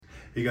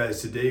Hey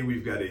guys, today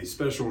we've got a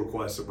special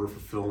request that we're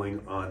fulfilling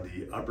on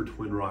the Upper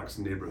Twin Rocks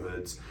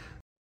neighborhoods.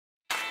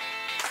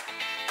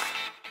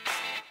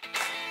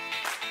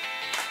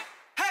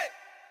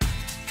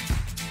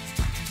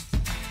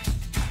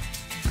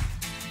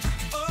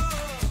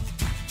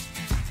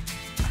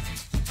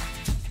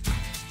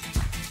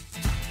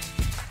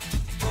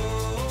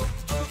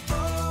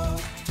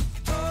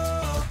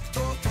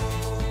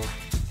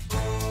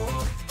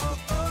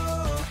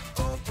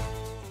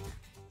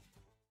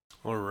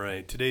 All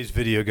right, today's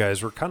video,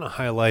 guys, we're kind of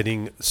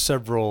highlighting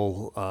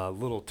several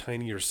little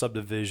tinier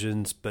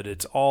subdivisions, but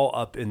it's all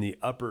up in the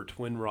Upper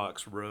Twin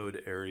Rocks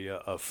Road area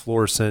of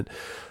Florissant.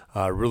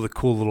 Really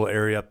cool little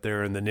area up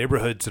there. And the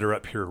neighborhoods that are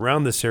up here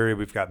around this area,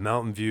 we've got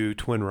Mountain View,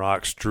 Twin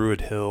Rocks,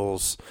 Druid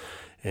Hills,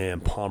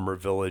 and Palmer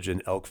Village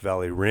and Elk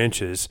Valley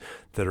Ranches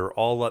that are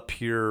all up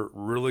here.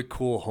 Really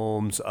cool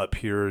homes up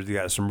here. You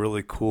got some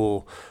really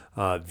cool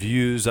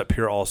views up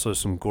here, also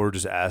some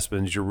gorgeous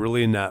aspens. You're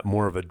really in that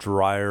more of a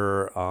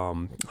drier,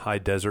 high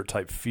desert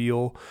type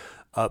feel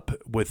up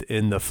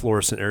within the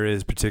Florissant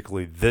areas,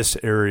 particularly this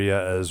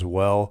area as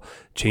well.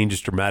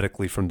 Changes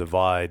dramatically from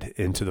Divide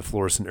into the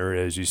Florissant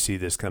area as you see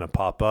this kind of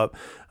pop up.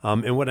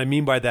 And what I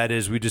mean by that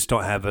is we just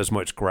don't have as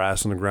much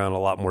grass on the ground, a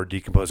lot more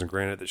decomposing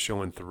granite that's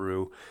showing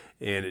through,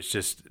 and it's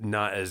just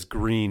not as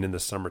green in the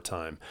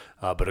summertime.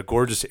 But a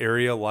gorgeous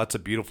area, lots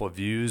of beautiful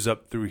views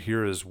up through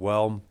here as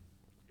well.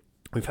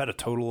 We've had a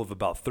total of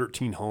about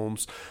 13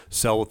 homes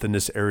sell within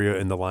this area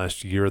in the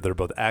last year. They're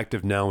both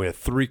active now. We have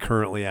 3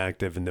 currently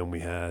active, and then we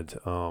had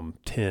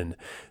 10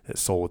 that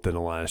sold within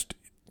the last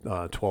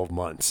 12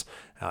 months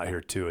out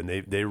here too. And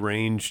they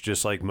range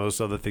just like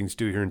most other things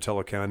do here in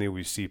Teller County.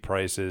 We see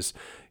prices,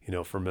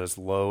 from as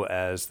low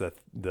as the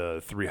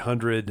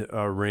 300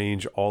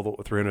 range, all the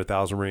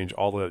 300,000 range,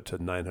 all the way up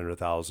to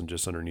 900,000,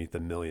 just underneath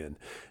 $1 million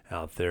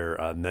out there.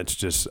 And that's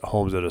just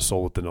homes that have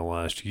sold within the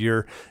last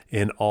year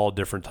in all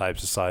different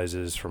types of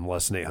sizes, from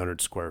less than 800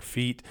 square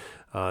feet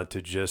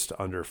to just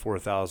under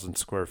 4,000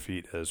 square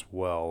feet as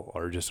well,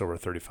 or just over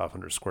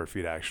 3,500 square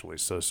feet actually.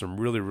 So some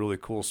really, really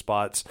cool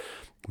spots.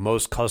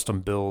 Most custom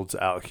builds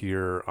out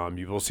here.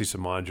 You will see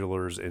some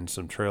modulars and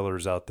some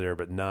trailers out there,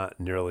 but not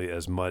nearly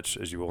as much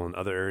as you will in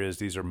other areas.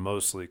 These are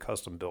mostly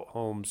custom built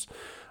homes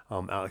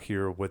out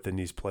here within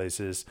these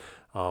places,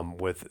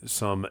 with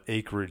some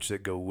acreage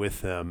that go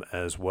with them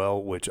as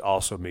well, which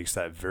also makes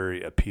that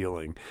very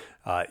appealing.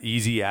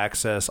 Easy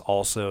access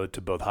also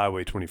to both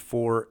Highway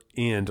 24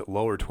 and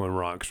Lower Twin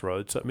Rocks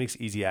Road, so it makes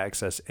easy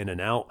access in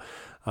and out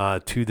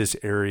to this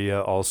area,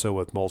 also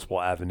with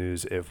multiple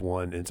avenues if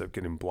one ends up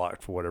getting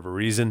blocked for whatever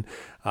reason.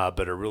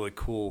 But a really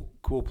cool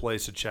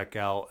place to check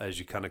out as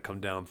you kind of come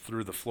down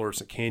through the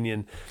Florissant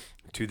Canyon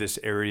to this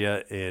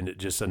area, and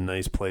just a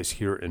nice place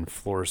here in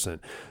Florissant.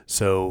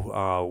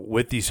 So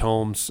with these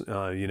homes,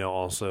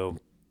 also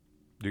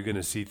you're going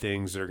to see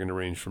things that are going to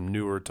range from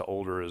newer to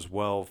older as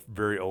well,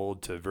 very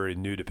old to very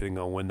new, depending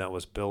on when that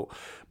was built.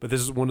 But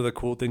this is one of the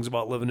cool things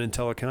about living in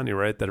Teller County,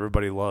 right? That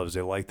everybody loves.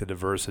 They like the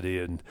diversity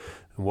and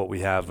what we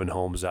have in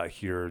homes out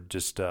here.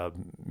 Just,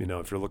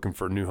 if you're looking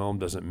for a new home,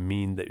 doesn't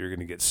mean that you're going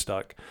to get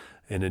stuck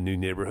in a new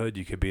neighborhood.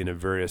 You could be in a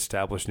very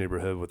established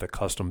neighborhood with a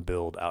custom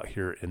build out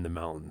here in the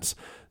mountains.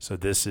 So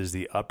this is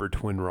the Upper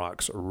Twin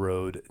Rocks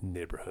Road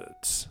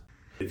neighborhoods.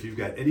 If you've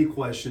got any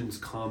questions,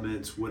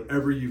 comments,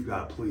 whatever you've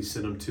got, please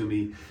send them to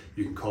me.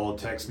 You can call,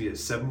 text me at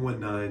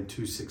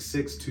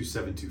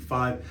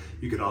 719-266-2725.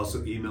 You can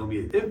also email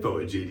me at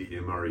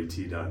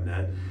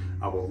info@jdmret.net.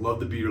 I would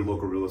love to be your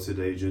local real estate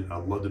agent.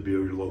 I'd love to be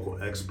your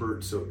local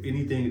expert. So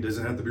anything, it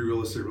doesn't have to be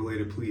real estate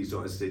related, please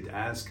don't hesitate to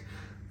ask.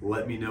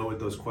 Let me know what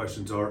those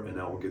questions are,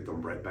 and I will get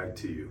them right back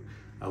to you.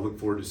 I look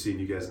forward to seeing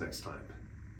you guys next time.